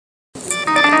This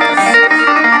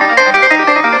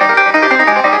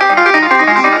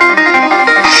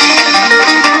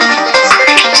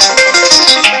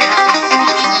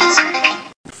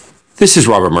is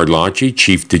Robert Martelacci,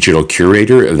 Chief Digital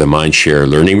Curator of the Mindshare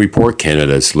Learning Report,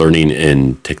 Canada's Learning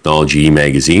and Technology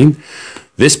magazine.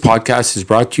 This podcast is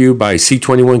brought to you by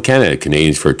C21 Canada,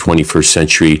 Canadians for 21st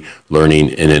Century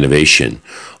Learning and Innovation.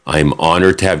 I'm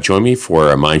honored to have join me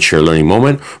for a Mindshare Learning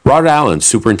moment, Rod Allen,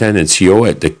 Superintendent and CEO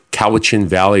at the Cowichan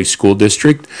Valley School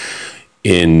District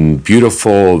in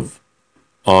beautiful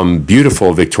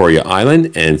Victoria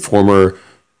Island and former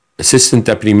Assistant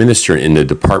Deputy Minister in the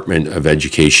Department of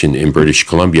Education in British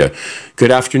Columbia. Good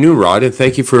afternoon, Rod, and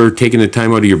thank you for taking the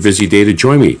time out of your busy day to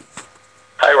join me.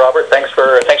 Hi, Robert. Thanks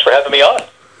for having me on.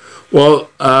 Well,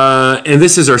 and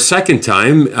this is our second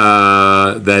time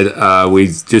that we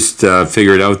just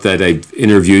figured out that I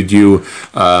interviewed you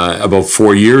about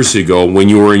 4 years ago when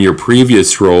you were in your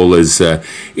previous role as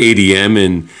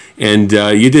ADM, and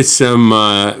you did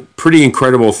some pretty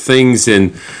incredible things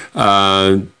and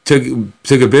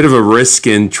took a bit of a risk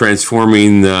in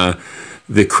transforming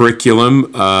the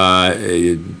curriculum,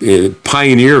 a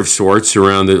pioneer of sorts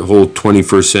around the whole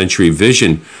 21st century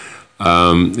vision.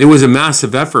 It was a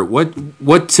massive effort. What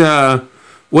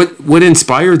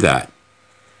inspired that?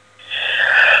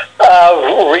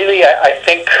 Really, I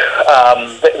think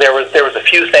there was a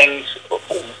few things.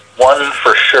 One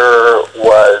for sure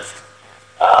was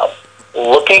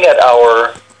looking at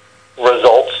our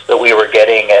results that we were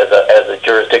getting as a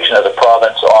jurisdiction, as a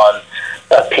province on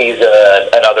PISA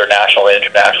and other national and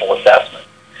international assessments,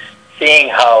 seeing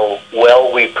how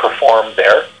well we performed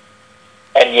there,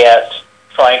 and yet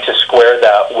trying to square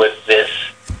that with this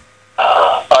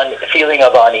feeling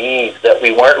of unease that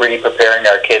we weren't really preparing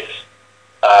our kids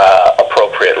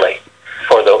appropriately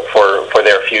for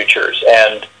their futures,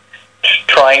 and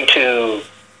trying to,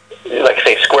 like I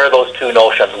say, square those two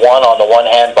notions. One, on the one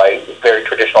hand, by very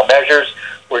traditional measures,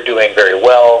 we're doing very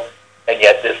well, and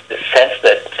yet this sense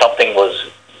that something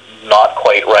was not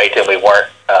quite right and we weren't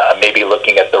maybe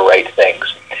looking at the right things.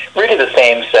 Really the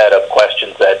same set of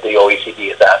questions that the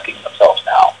OECD is asking themselves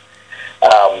now.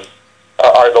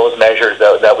 Are those measures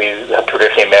that we have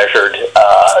traditionally measured,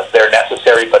 they're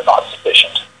necessary but not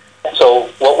sufficient? And so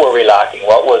what were we lacking?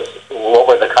 What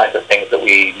were the kinds of things that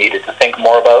we needed to think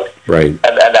more about? Right.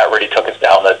 And that really took us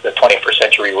down the 21st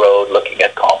century road, looking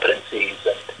at competencies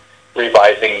and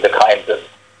revising the kinds of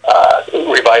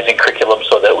revising curriculum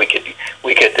so that we could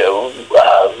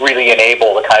really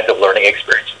enable the kinds of learning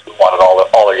experiences we wanted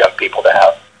all our young people to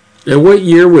have. And what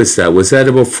year was that? Was that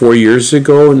about 4 years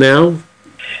ago now?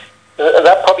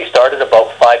 That probably started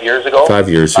about 5 years ago. 5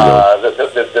 years ago.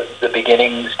 The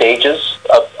beginning stages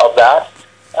of that.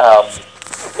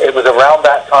 It was around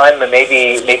that time, and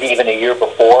maybe even a year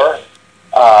before,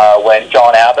 when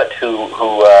John Abbott, who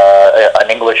an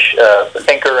English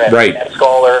thinker and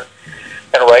scholar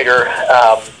and writer,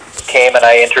 came, and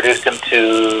I introduced him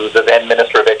to the then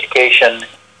Minister of Education,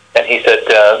 and he said,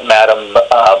 Madam,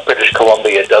 British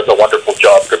Columbia does a wonderful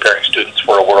job preparing students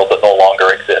for a world that no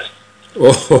longer exists.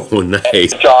 Oh,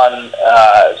 nice. And John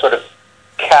sort of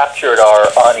captured our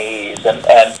unease, and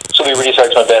so we really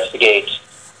started to investigate,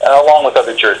 along with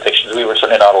other jurisdictions. We were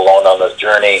certainly not alone on this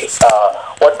journey.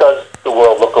 What does the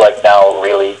world look like now,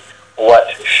 really?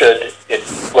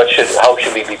 How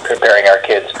should we be preparing our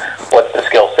kids? What's the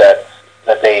skill sets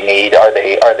that they need? Are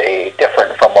they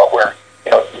different from what we're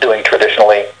doing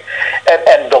traditionally?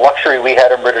 And the luxury we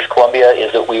had in British Columbia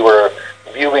is that we were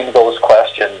viewing those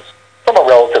questions from a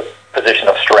relative position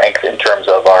of strength in terms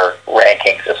of our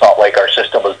rankings. It's not like our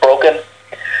system was broken.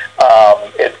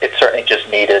 It certainly just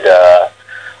needed a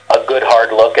good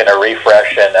hard look and a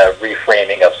refresh and a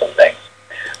reframing of some things.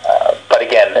 But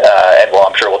again, and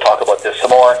I'm sure we'll talk about this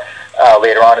some more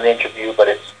later on in the interview, but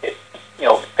it's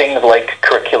things like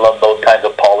curriculum, those kinds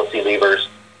of policy levers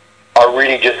are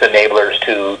really just enablers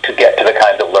to get to the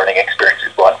kinds of learning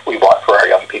experiences we want for our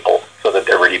young people so that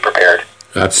they're really prepared.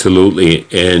 Absolutely.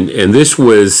 And this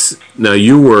was, now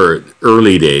you were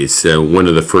early days, one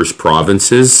of the first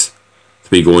provinces to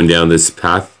be going down this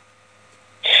path?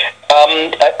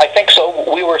 I think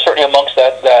so. We were certainly amongst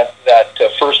that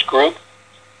first group,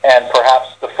 and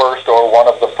perhaps the first or one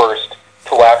of the first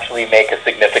to actually make a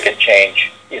significant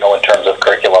change, in terms of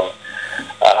curriculum,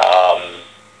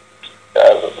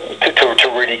 to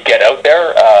really get out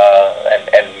there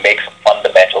and make some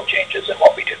fundamental changes in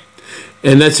what we do.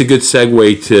 And that's a good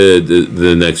segue to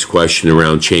the next question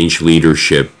around change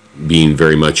leadership being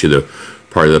very much of the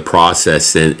part of the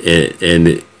process, and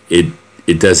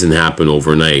it doesn't happen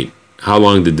overnight. How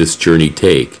long did this journey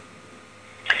take?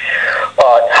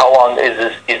 how long is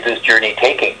this journey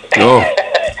taking? Oh.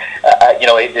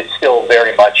 It's still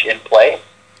very much in play,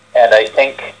 and I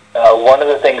think one of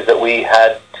the things that we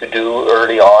had to do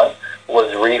early on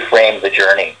was reframe the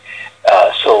journey.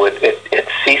 So it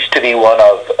ceased to be one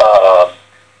of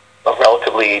a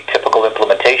relatively typical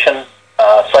implementation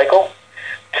cycle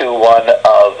to one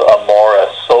of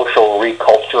a social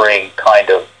reculturing kind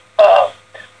of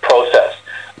process,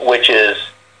 which is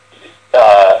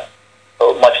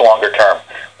much longer term.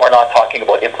 We're not talking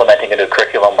about implementing a new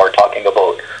curriculum. We're talking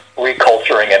about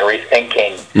reculturing and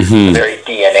rethinking the very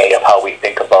DNA of how we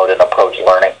think about and approach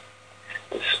learning.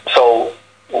 So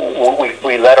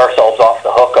we let ourselves off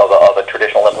the hook of a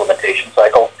traditional implementation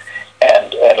cycle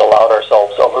and allowed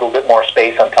ourselves a little bit more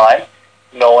space and time,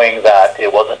 knowing that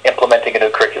it wasn't implementing a new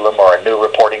curriculum or a new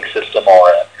reporting system or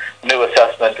a new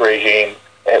assessment regime.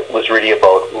 It was really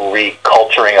about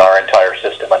reculturing our entire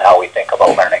system and how we think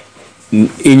about learning.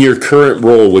 In your current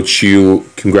role, which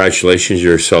congratulations,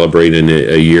 you're celebrating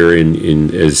a year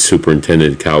in as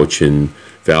superintendent at Cowichan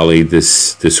Valley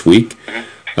this week.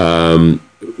 Now,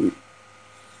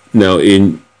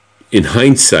 in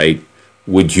hindsight,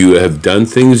 would you have done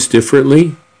things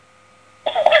differently?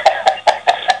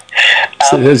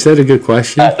 Is that a good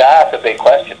question? That's a big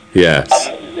question. Yes.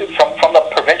 From the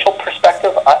provincial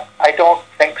perspective, I don't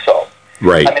think so.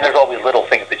 Right. I mean, there's always little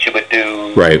things that you would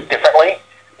do right. differently,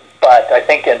 but I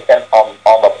think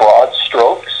on the broad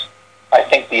strokes, I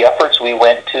think the efforts we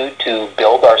went to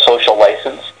build our social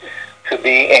license, to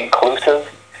be inclusive,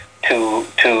 to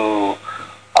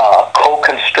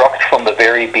co-construct from the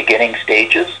very beginning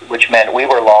stages, which meant we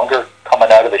were longer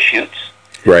coming out of the chutes.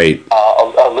 Right.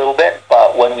 A little bit,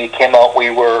 but when we came out, we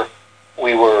were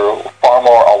far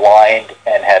more aligned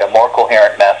and had a more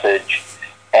coherent message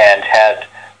and had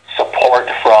support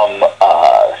from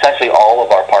essentially all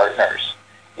of our partners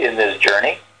in this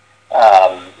journey.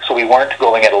 So we weren't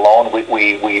going it alone.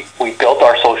 We built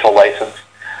our social license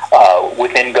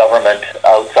within government,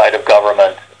 outside of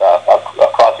government,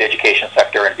 across the education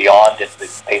sector and beyond, in the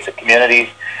space of communities,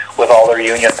 with all our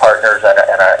union partners and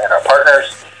our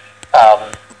partners.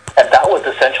 And that was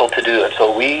essential to do it.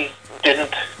 So we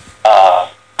didn't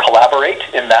collaborate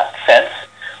in that sense.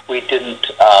 We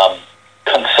didn't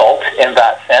consult in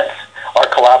that sense. Our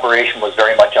collaboration was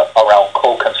very much around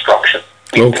co-construction.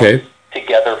 We built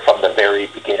together from the very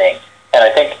beginning. And I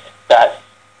think that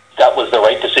was the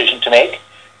right decision to make,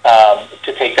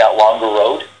 to take that longer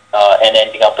road and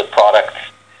ending up with products,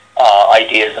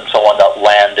 ideas, and so on that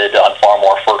landed on far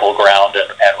more fertile ground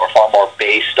and were far more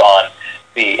based on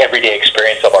the everyday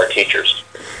experience of our teachers.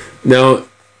 Now,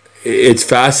 it's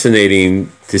fascinating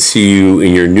to see you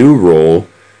in your new role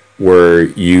where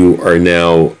you are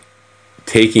now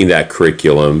taking that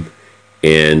curriculum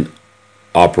and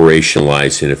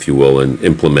operationalizing, if you will, and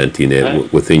implementing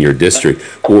it within your district.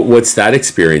 What's that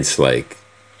experience like?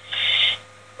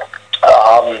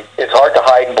 It's hard to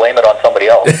hide and blame it on somebody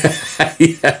else.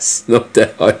 Yes, no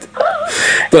doubt.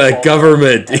 But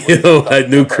government, a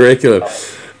new curriculum.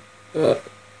 So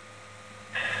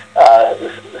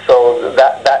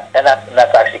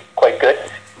that's actually quite good.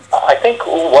 I think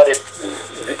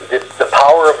the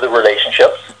power of the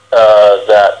relationships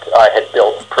that I had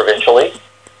built provincially,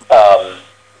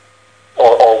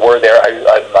 or were there.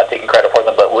 I'm not taking credit for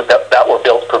them, but that were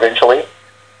built provincially,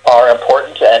 are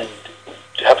important and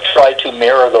have tried to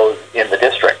mirror those in the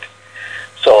district.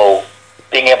 So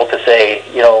being able to say,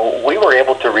 we were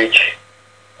able to reach,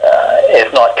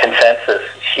 if not consensus,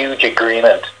 huge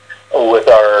agreement with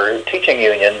our teaching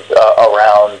unions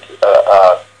around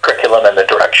curriculum and the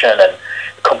direction and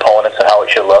components and how it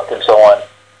should look and so on.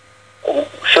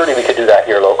 Surely we could do that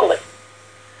here locally.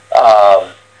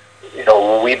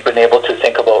 We've been able to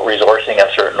think about resourcing in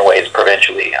certain ways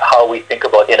provincially, how we think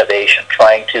about innovation,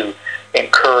 trying to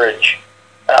encourage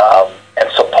and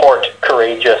support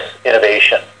courageous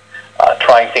innovation,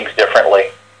 trying things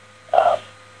differently.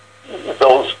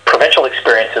 Those provincial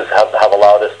experiences have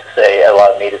allowed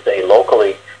me to say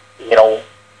locally,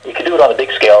 you can do it on a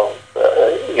big scale.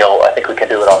 I think we can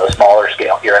do it on a smaller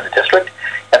scale here in the district.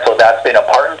 And so that's been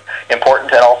important,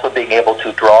 and also being able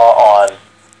to draw on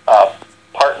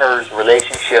partners,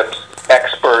 relationships,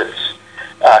 experts,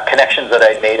 connections that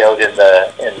I'd made out in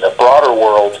the broader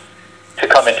world to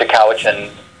come into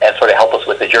Cowichan and sort of help us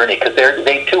with the journey, because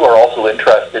they too are also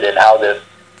interested in how this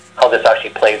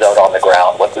actually plays out on the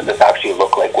ground. What does this actually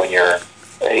look like when you're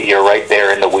right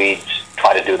there in the weeds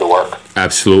trying to do the work?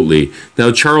 Absolutely.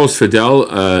 Now, Charles Fidel,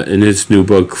 in his new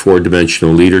book,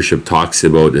 Four-Dimensional Leadership, talks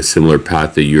about a similar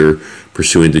path that you're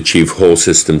pursuing to achieve whole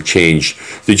system change.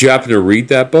 Did you happen to read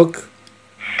that book?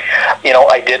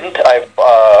 I didn't.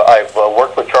 I've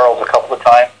worked with Charles a couple of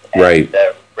times. And, Right.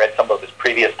 read some of his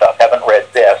previous stuff. Haven't read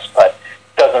this, but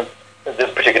doesn't this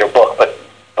particular book.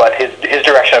 But his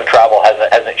direction of travel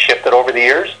hasn't shifted over the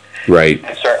years. Right.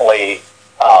 And certainly,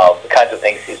 the kinds of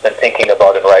things he's been thinking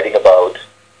about and writing about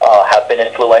have been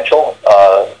influential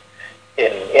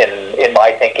in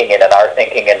my thinking and in our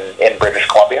thinking in British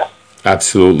Columbia.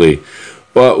 Absolutely.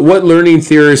 Well, what learning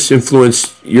theorists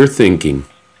influenced your thinking?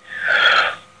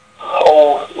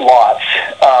 Oh, lots.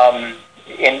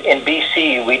 In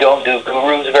BC, we don't do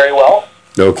gurus very well.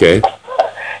 Okay.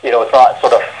 It's not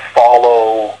sort of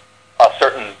follow a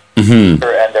certain Mm-hmm.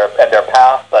 and their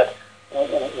path, but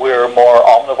we're more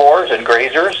omnivores and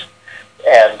grazers,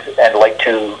 and like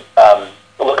to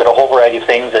look at a whole variety of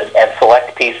things and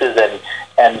select pieces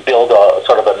and build a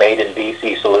sort of a made in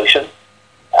BC solution.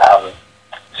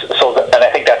 And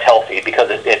I think that's healthy because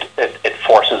it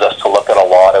forces us to look at a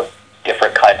lot of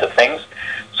different kinds of things.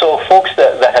 So folks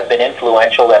that have been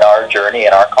influential in our journey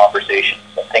and our conversations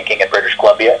and thinking in British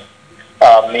Columbia,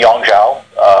 Yong Zhao,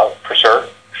 for sure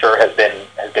has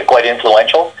been quite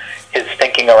influential. His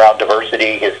thinking around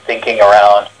diversity, his thinking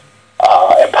around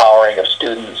empowering of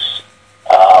students,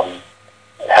 and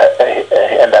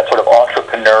that sort of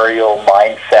entrepreneurial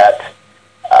mindset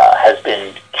has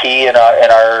been key in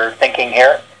our thinking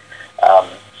here.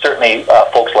 Certainly,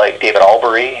 folks like David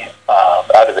Albury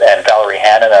and Valerie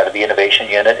Hannon out of the Innovation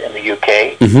Unit in the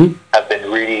UK Mm-hmm. have been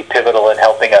really pivotal in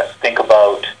helping us think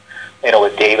about,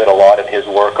 with David, a lot of his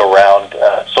work around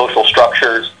social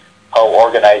structures, how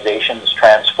organizations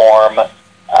transform,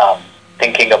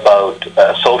 thinking about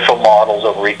social models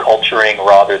of reculturing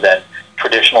rather than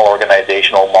traditional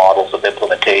organizational models of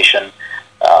implementation.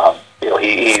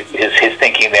 His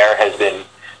thinking there has been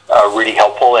really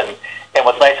helpful. And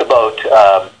what's nice about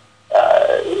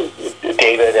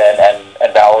David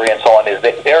and Valerie and so on is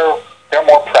that they're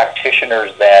more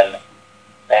practitioners than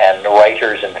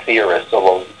writers and theorists,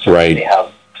 although certainly they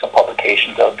have some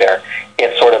publications out there.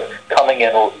 It's sort of coming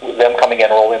in,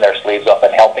 rolling their sleeves up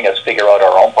and helping us figure out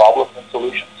our own problems and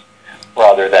solutions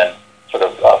rather than sort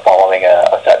of following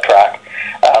a set track.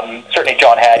 Certainly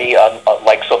John Hattie,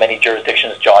 like so many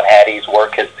jurisdictions, John Hattie's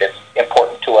work has been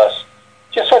important to us.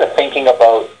 Just sort of thinking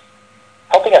about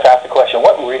helping us ask the question,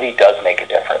 what really does make a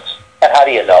difference? And how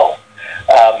do you know?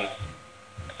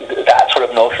 That sort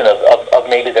of notion of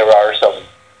maybe there are some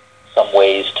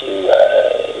ways to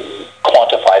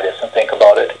quantify this and think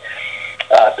about it,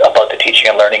 about the teaching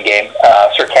and learning game.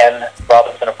 Sir Ken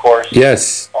Robinson, of course.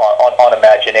 Yes. On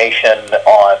imagination,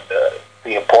 on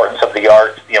the importance of the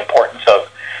arts, the importance of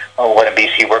what in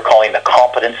BC we're calling the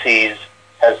competencies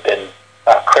has been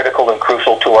critical and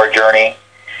crucial to our journey.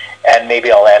 And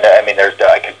maybe I'll end. I mean,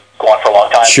 I could go on for a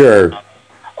long time. Sure.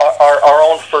 Our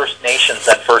own First Nations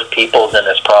and First Peoples in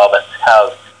this province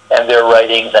have, and their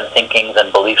writings and thinkings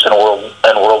and beliefs and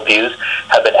worldviews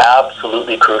have been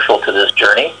absolutely crucial to this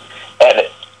journey. And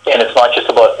it's not just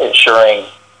about ensuring,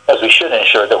 as we should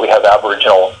ensure, that we have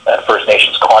Aboriginal and First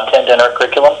Nations content in our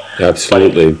curriculum.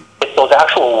 Absolutely. It's those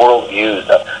actual worldviews,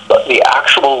 the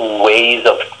actual ways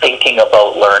of thinking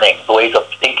about learning, the ways of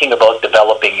thinking about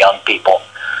developing young people,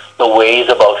 the ways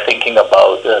about thinking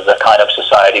about the kind of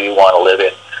society we want to live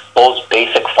in. Those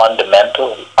basic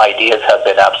fundamental ideas have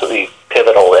been absolutely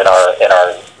pivotal in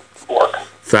our work.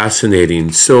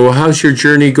 Fascinating. So how's your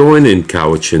journey going in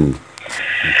Cowichan?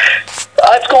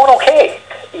 It's going okay.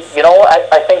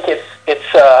 I think it's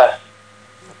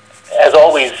as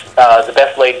always, the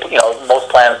best laid, most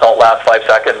plans don't last 5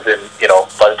 seconds and,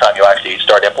 by the time you actually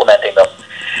start implementing them.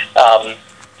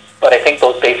 But I think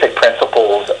those basic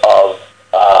principles of,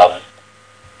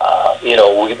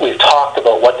 we've talked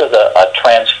about what does a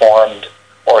transformed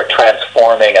or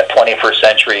transforming a 21st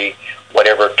century,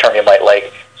 whatever term you might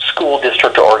like, school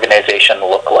district or organization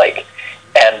look like.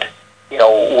 And,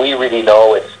 we really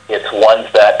know it's ones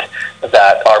that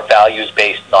are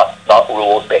values-based, not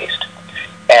rules-based.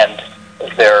 And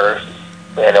they're,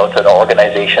 it's an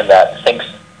organization that thinks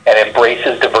and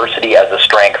embraces diversity as a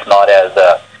strength, not as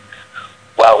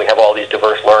wow, we have all these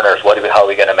diverse learners. How are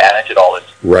we going to manage it all?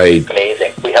 It's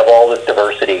amazing. We have all this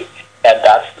diversity, and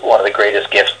that's one of the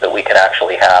greatest gifts that we can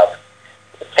actually have.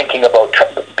 Thinking about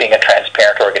being a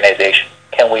transparent organization,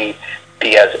 can we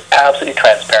be as absolutely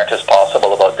transparent as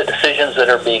possible about the decisions that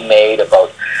are being made,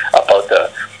 about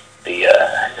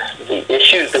the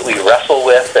issues that we wrestle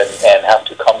with and have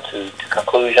to come to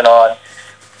conclusion on,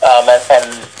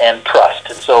 and trust.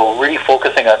 And so really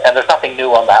focusing on, and there's nothing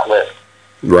new on that list.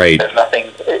 Right. There's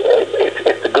nothing,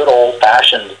 it's the good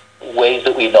old-fashioned ways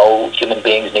that we know human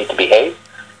beings need to behave.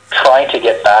 Trying to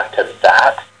get back to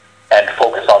that and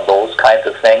focus on those kinds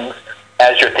of things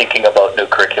as you're thinking about new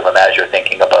curriculum, as you're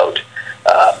thinking about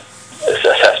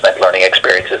assessment, learning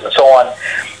experiences, and so on,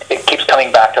 it keeps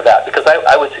coming back to that, because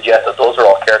I would suggest that those are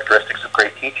all characteristics of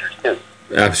great teachers too.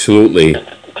 Absolutely.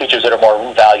 Teachers that are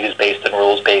more values-based and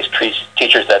rules-based,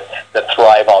 teachers that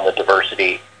thrive on the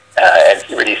diversity and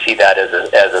really see that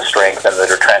as a strength, and that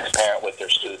are transparent with their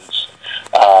students,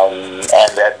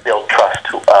 and that build trust.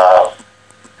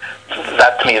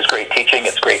 That to me is great teaching.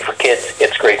 It's great for kids.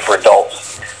 It's great for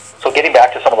adults. So getting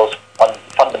back to some of those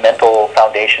fundamental,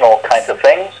 foundational kinds of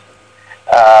things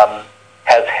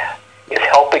is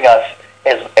helping us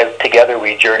as together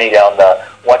we journey down the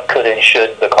what could and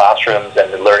should the classrooms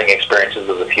and the learning experiences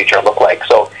of the future look like.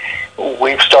 So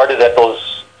we've started at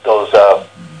those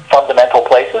fundamental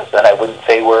places, and I wouldn't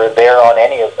say we're there on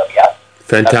any of them yet.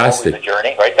 Fantastic. That's always a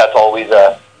journey, right? That's always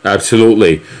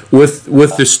Absolutely.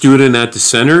 With the student at the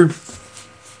center?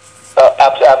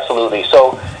 Absolutely.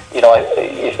 So,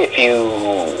 if you,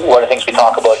 one of the things we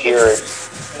talk about here is,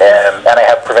 and I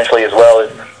have provincially as well,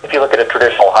 is if you look at a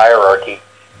traditional hierarchy,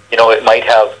 it might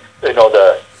have,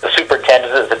 the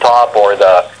superintendent at the top, or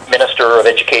the minister of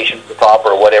education at the top,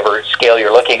 or whatever scale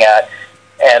you're looking at,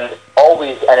 and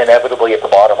always and inevitably at the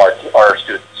bottom are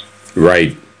students.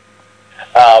 Right.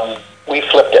 We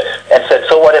flipped it and said,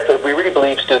 so what if we really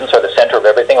believe students are the center of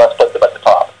everything, let's put them at the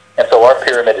top. And so our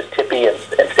pyramid is tippy and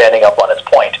standing up on its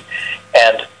point.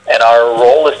 And our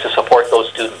role is to support those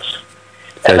students.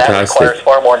 And Fantastic. that requires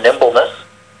far more nimbleness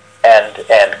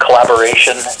and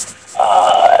collaboration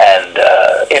and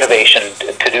innovation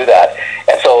to do that.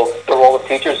 And so the role of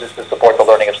teachers is to support the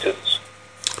learning of students.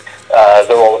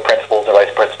 The role of principals or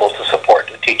vice principals to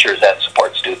support teachers and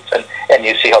support students. And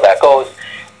you see how that goes.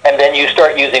 And then you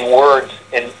start using words,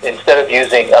 instead of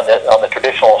using on the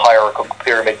traditional hierarchical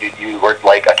pyramid, you'd use words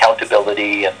like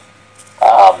accountability and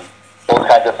those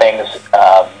kinds of things.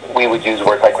 We would use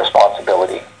words like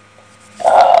responsibility,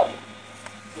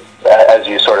 as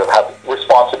you sort of have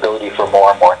responsibility for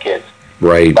more and more kids.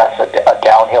 Right. That's a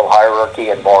downhill hierarchy,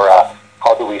 and more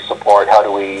how do we support, how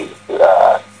do we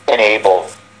enable.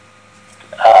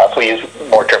 So we use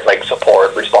more terms like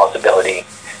support, responsibility,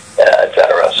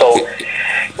 etc. So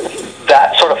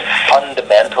that sort of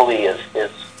fundamentally is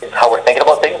how we're thinking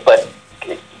about things. But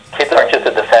kids aren't just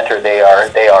at the center; they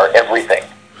are everything.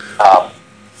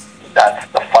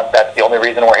 That's the only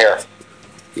reason we're here.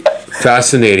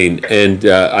 Fascinating, and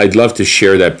I'd love to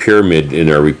share that pyramid in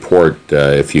our report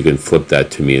if you can flip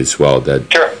that to me as well.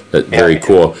 Sure. Very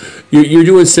cool. You're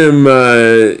doing some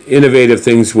innovative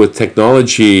things with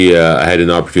technology. I had an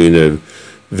opportunity to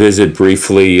visit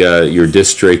briefly your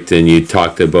district, and you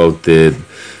talked about the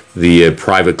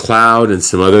private cloud and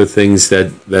some other things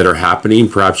that are happening.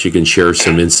 Perhaps you can share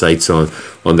some insights on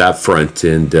that front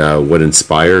and what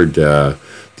inspired the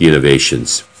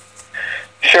innovations.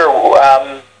 Sure.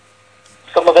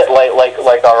 Some of it,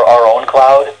 like our own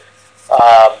cloud,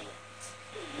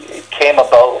 came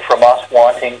about from us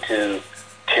wanting to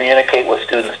communicate with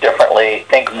students differently,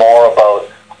 think more about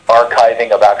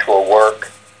archiving of actual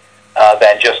work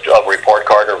than just a report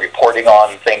card or reporting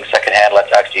on things secondhand.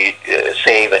 Let's actually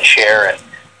save and share and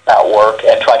that work,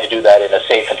 and try to do that in a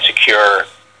safe and secure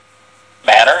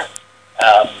manner.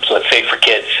 So it's safe for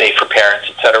kids, safe for parents,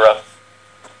 etc.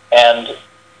 And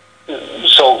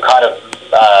so kind of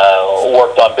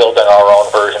worked on building our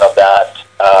own version of that,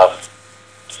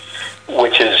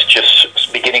 which is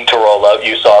just beginning to roll out.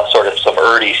 You saw sort of some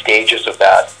early stages of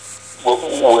that,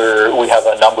 where we have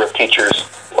a number of teachers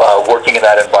working in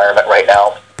that environment right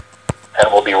now,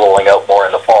 and we'll be rolling out more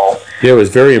in the fall. Yeah, I was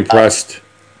very impressed.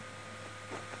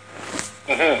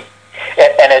 And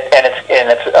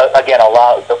it's again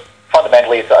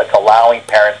fundamentally it's allowing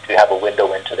parents to have a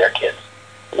window into their kids'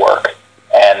 work,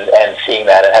 and seeing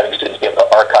that, and having students be able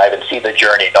to archive and see the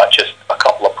journey, not just a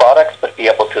couple of products, but be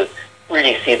able to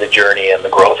really see the journey and the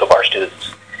growth of our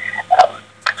students.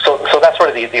 So that's sort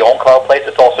of the own cloud place.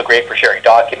 It's also great for sharing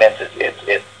documents.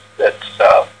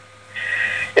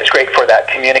 It's great for that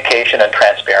communication and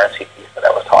transparency piece that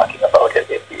I was talking about.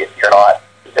 If you're not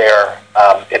there,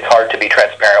 it's hard to be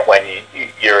transparent when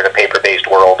you're in a paper-based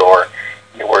world, or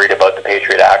you're worried about the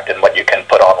Patriot Act and what you can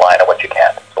put online and what you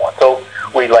can't, and so on. So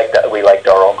we liked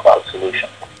our own cloud solution.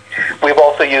 We've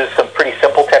also used some pretty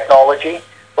simple technology,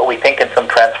 but we think in some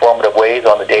transformative ways.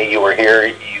 On the day you were here,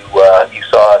 you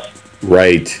saw us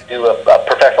do a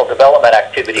professional development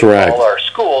activity Correct. for all our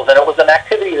schools, and it was an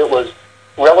activity that was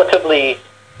relatively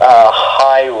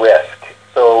high risk.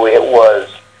 So it was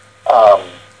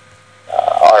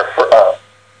our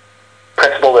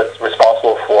principal that's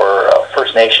responsible for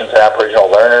First Nations and Aboriginal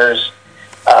learners,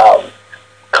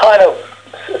 kind of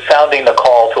sounding the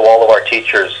call to all of our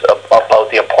teachers about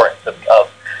the importance of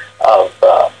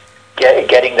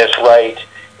getting this right,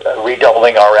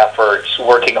 redoubling our efforts,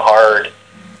 working hard,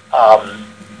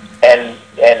 and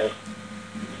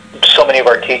so many of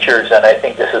our teachers, and I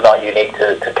think this is not unique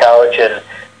to Cowichan,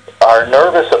 are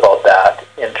nervous about that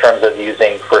in terms of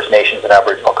using First Nations and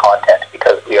Aboriginal content,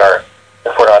 because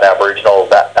if we're not Aboriginal,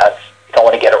 that's you don't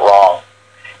want to get it wrong.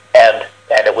 And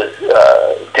it was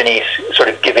Denise sort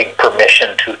of giving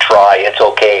permission to try. It's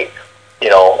okay, you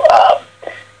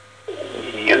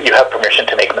have permission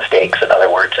to make mistakes, in other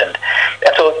words, and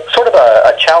so sort of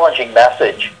a challenging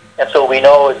message. And so we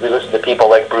know, as we listen to people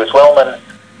like Bruce Wellman,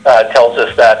 tells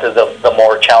us that the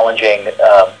more challenging,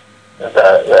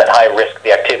 the high risk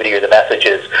the activity or the message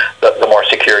is, the more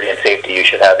security and safety you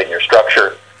should have in your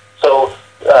structure. So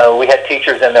we had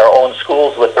teachers in their own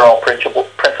schools with their own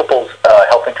principals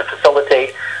helping to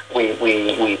facilitate. We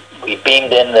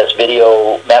beamed in this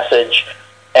video message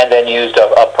and then used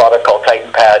a product called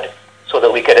TitanPad so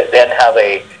that we could then have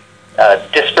a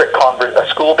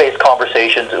school-based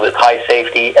conversations with high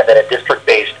safety, and then a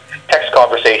district-based text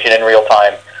conversation in real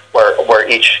time where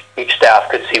each staff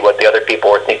could see what the other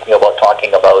people were thinking about,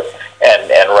 talking about,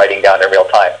 and writing down in real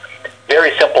time.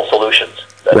 Very simple solutions.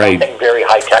 Right. Nothing very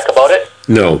high-tech about it.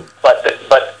 No. But the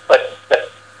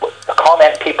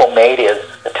comment people made is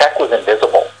the tech was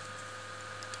invisible,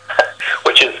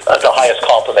 which is the highest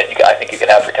compliment I think you can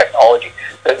have for technology.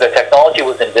 The technology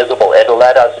was invisible. It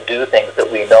let us do things that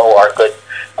we know are good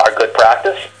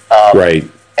practice. Right.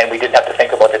 And we didn't have to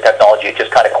think about the technology. It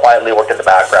just kind of quietly worked in the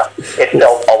background. It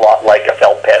felt a lot like a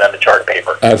felt pen on a chart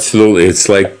paper. Absolutely. It's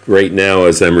like right now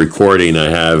as I'm recording, I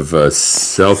have a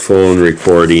cell phone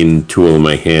recording tool in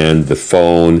my hand, the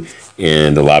phone,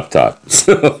 and the laptop.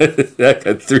 So that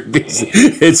got 3 pieces.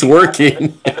 It's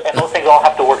working. And those things all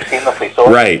have to work seamlessly. So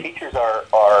right. Teachers are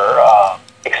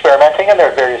experimenting in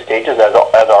their various stages, as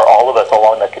are all of us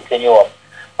along the continuum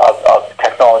of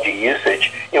technology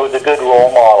usage. It was a good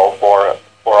role model for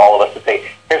all of us to say,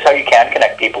 here's how you can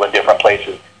connect people in different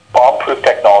places. Bomb-proof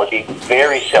technology,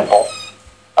 very simple,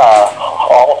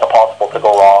 almost impossible to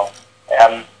go wrong,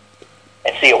 and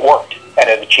see it worked, and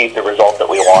it achieved the result that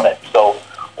we wanted. So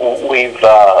we've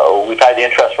had the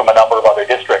interest from a number of other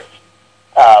districts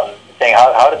saying,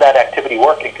 how did that activity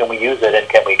work, and can we use it, and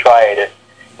can we try it, and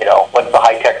what's the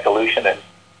high-tech solution? And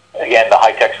again, the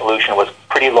high-tech solution was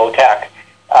pretty low-tech,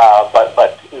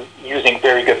 but using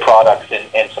very good products in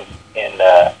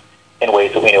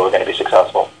ways that we knew were going to be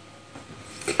successful.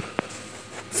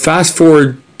 Fast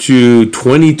forward to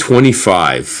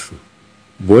 2025.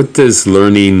 What does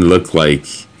learning look like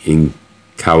in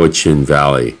Cowichan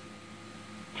Valley?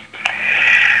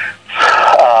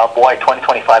 Boy,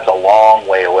 2025 is a long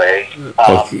way away.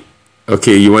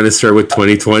 Okay, you want to start with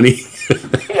 2020?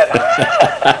 Yeah.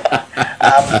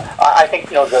 I think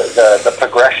the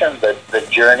progression, the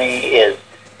journey is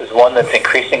one that's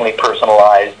increasingly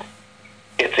personalized.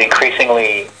 It's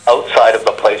increasingly outside of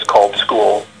the place called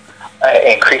school,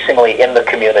 increasingly in the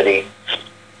community,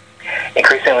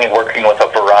 increasingly working with a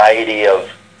variety of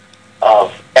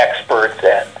experts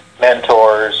and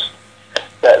mentors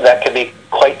that can be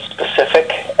quite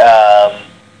specific.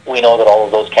 We know that all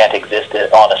of those can't exist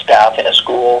on a staff in a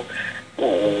school.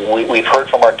 We've heard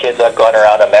from our kids. I've gone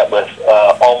around and met with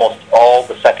almost all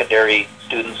the secondary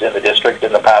students in the district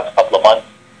in the past couple of months,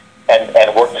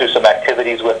 and worked through some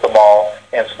activities with them all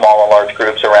in small and large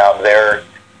groups around their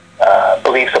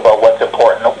beliefs about what's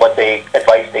important, what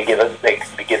advice they can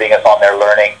be giving us on their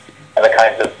learning, and the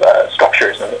kinds of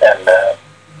structures and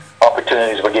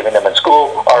opportunities we're giving them in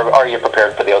school. Are you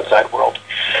prepared for the outside world?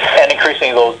 And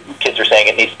increasingly, those kids are saying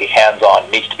it needs to be hands-on,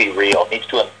 needs to be real, needs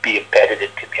to be embedded in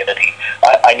community.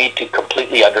 I need to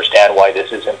completely understand why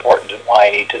this is important and why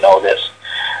I need to know this.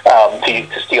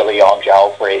 To steal a Yang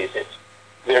Zhao phrase,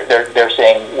 they're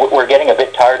saying we're getting a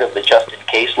bit tired of the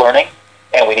just-in-case learning,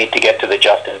 and we need to get to the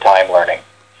just-in-time learning.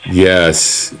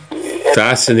 Yes,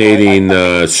 fascinating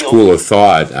school of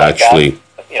thought, actually.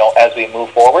 As we move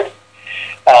forward,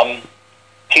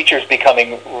 teachers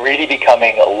really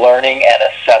becoming learning and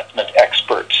assessment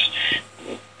experts,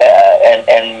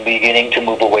 and beginning to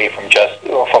move away from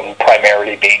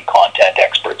primarily being content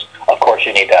experts. Of course,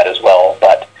 you need that as well,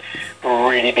 but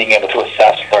really being able to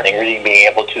assess learning, really being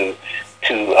able to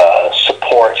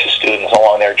support students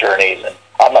along their journeys. And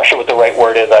I'm not sure what the right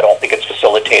word is. I don't think it's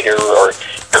facilitator or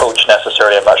coach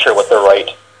necessarily. I'm not sure what the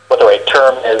right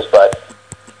term is, but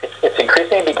it's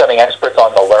increasingly becoming experts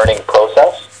on the learning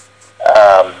process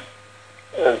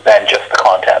than just the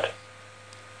content.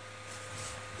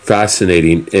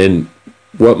 Fascinating. And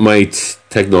what might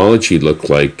technology look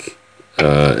like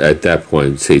at that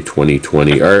point, say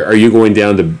 2020? Are you going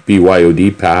down the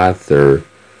BYOD path or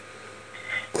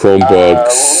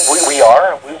Chromebooks? We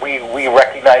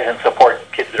recognize and support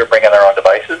kids that are bringing their own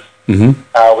devices.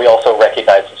 Mm-hmm. We also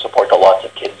recognize and support that lots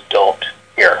of kids don't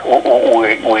here.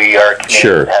 We are a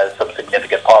community that has some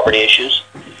significant poverty issues.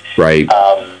 Right.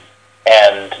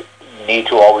 And need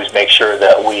to always make sure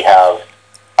that we have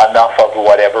enough of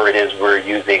whatever it is we're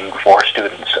using for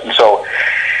students. And so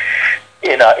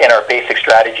in our basic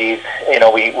strategies,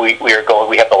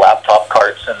 we have the laptop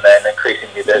carts, and then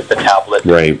increasingly the tablet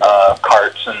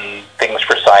carts and things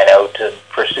for sign out and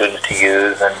for students to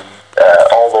use, and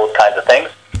all those kinds of things.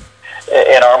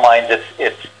 In our minds,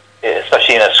 it's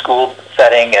especially in a school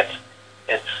setting,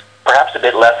 it's perhaps a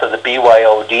bit less of the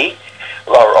BYOD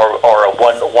or a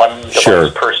one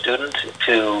device per student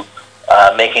to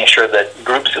making sure that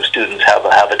groups of students have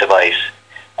a device.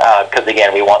 Because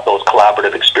again, we want those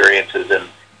collaborative experiences, and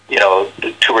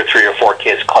 2 or 3 or 4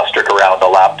 kids clustered around a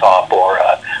laptop or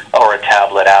a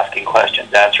tablet, asking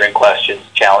questions, answering questions,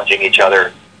 challenging each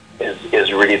other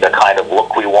is really the kind of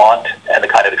look we want and the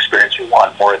kind of experience we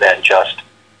want, more than just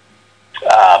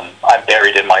I'm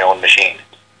buried in my own machine.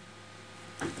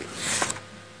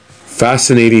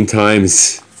 Fascinating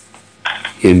times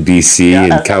in BC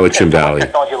and Cowichan Valley. What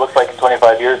technology looks like in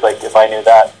 25 years, like if I knew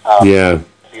that.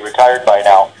 Be retired by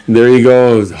now. There you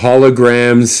go.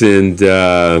 Holograms and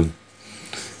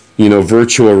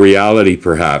virtual reality,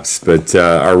 perhaps. But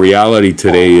our reality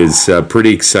today is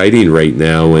pretty exciting right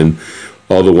now, and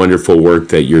all the wonderful work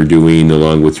that you're doing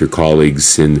along with your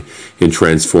colleagues in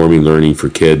transforming learning for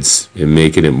kids and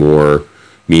making it more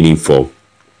meaningful.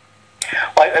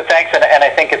 Well, thanks, and I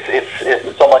think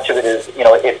it's so much of it is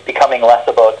it's becoming less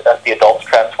about the adults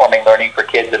transforming learning for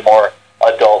kids and more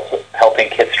adults helping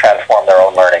kids transform their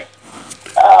own learning.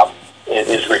 It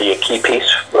is really a key piece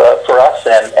for us,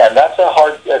 and that's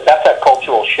a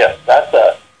cultural shift. That's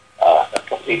a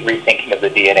complete rethinking of the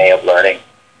DNA of learning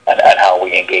and how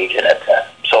we engage in it.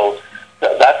 So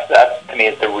that's to me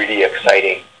is the really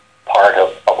exciting part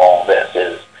of all this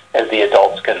is as the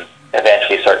adults can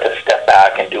eventually start to step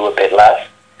back and do a bit less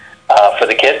for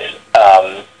the kids,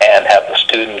 and have the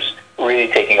students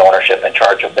really taking ownership and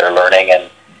charge of their learning, and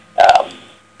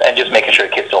just making sure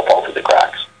kids don't fall through the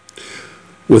cracks.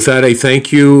 With that, I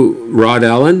thank you, Rod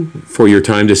Allen, for your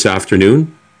time this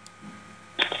afternoon.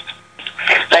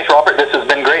 Thanks, Robert. This has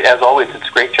been great. As always, it's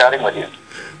great chatting with you.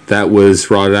 That was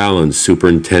Rod Allen,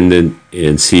 Superintendent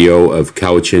and CEO of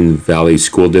Cowichan Valley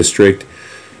School District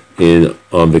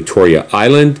on Victoria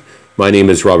Island. My name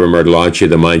is Robert Martellacci,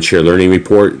 the Mindshare Learning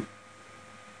Report.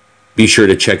 Be sure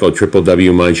to check out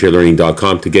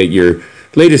www.mindsharelearning.com to get your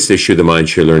latest issue of the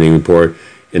Mindshare Learning Report.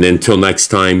 And until next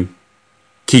time,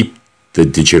 keep the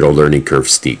digital learning curve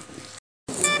steep.